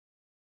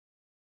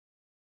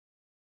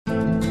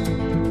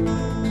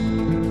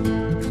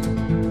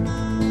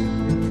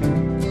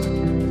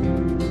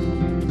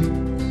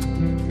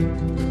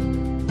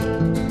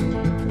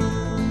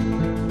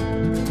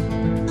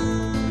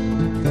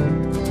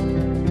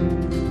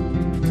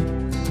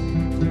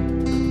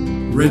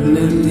Written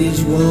in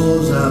these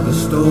walls are the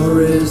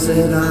stories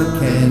that I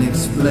can't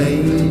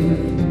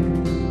explain.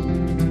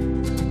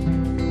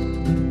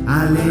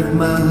 I leave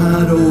my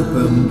heart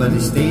open, but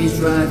it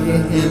stays right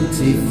here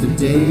empty for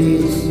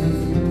days.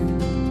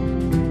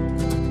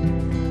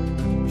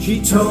 She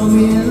told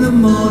me in the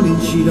morning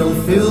she don't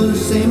feel the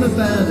same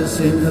about us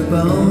in her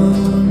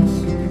bones.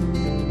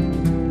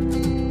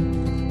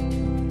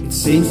 It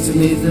seems to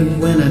me that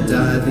when I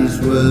die, these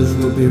words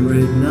will be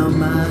written on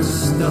my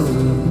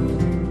stone.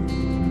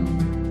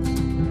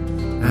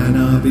 And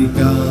I'll be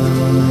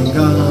gone,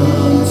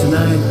 gone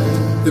tonight.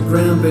 The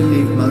ground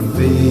beneath my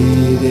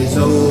feet is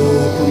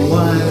open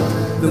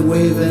wide. The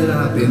way that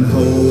I've been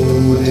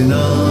holding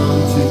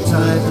on too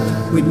tight,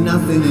 with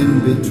nothing in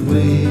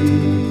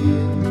between.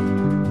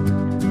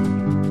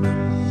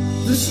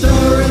 The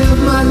story of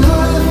my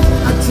life,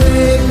 I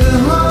take her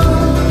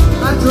home.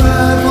 I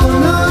drive all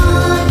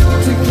night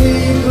to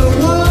keep her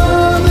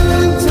warm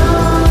in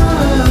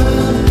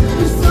time.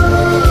 It's frozen.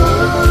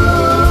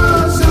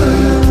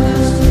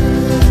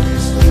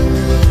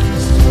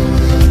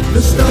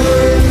 The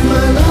story of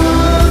my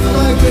life,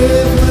 I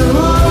give her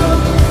all.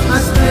 I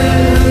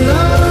spend her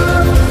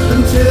love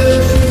until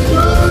she's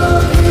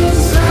broke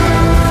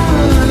inside.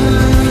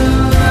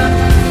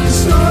 The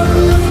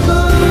story of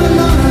my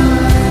life.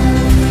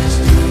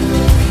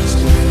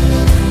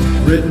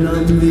 Written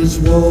on these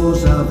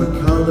walls are the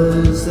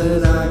colors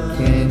that I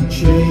can't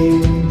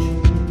change.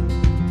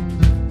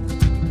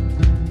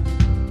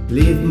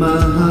 Leave my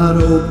heart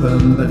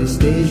open, but it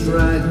stays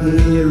right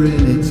here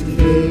in its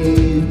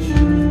cage.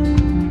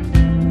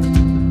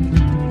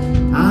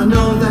 I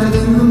know that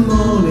in the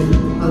morning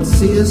I'll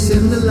see us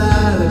in the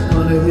light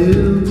upon a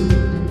hill.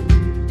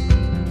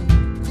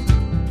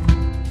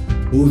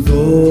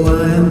 Although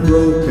I am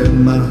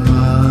broken, my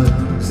heart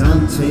is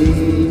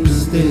untamed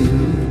still.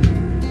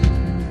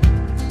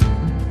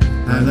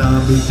 And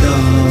I'll be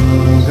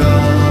gone,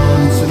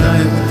 gone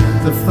tonight.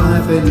 The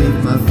fire beneath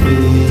my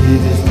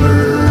feet is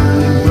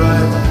burning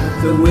bright.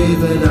 The way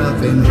that I've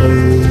been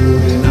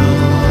holding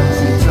on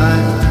too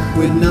tight,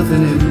 with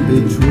nothing in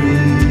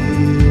between.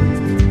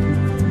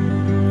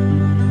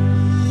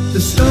 The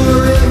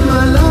story of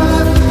my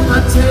life, I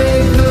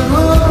take her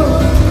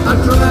home. I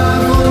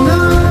drive all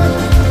night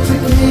to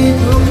keep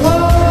her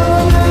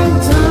warm in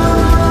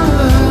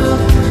time.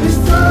 It's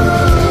frozen.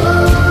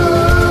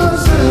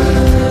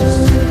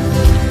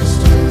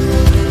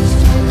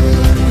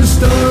 The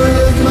story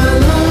of my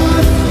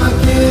life, I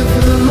give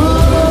her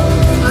all.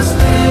 I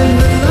spend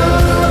her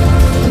love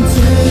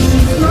until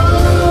she's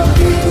broke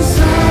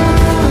inside.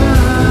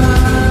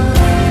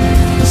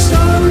 The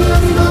story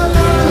of my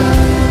life.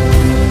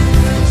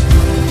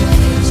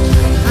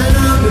 And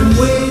I've been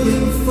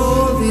waiting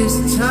for this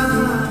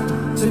time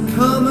to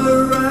come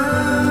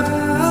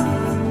around.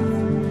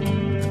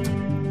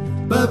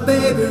 But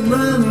baby,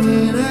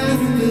 running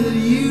after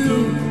you,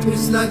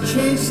 it's like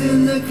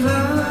chasing the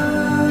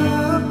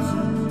clouds.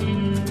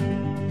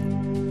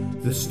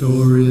 The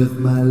story of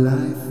my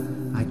life,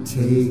 I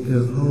take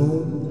her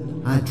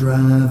home. I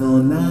drive all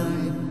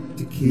night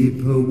to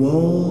keep her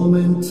warm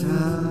and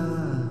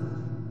time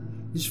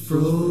is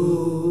frozen.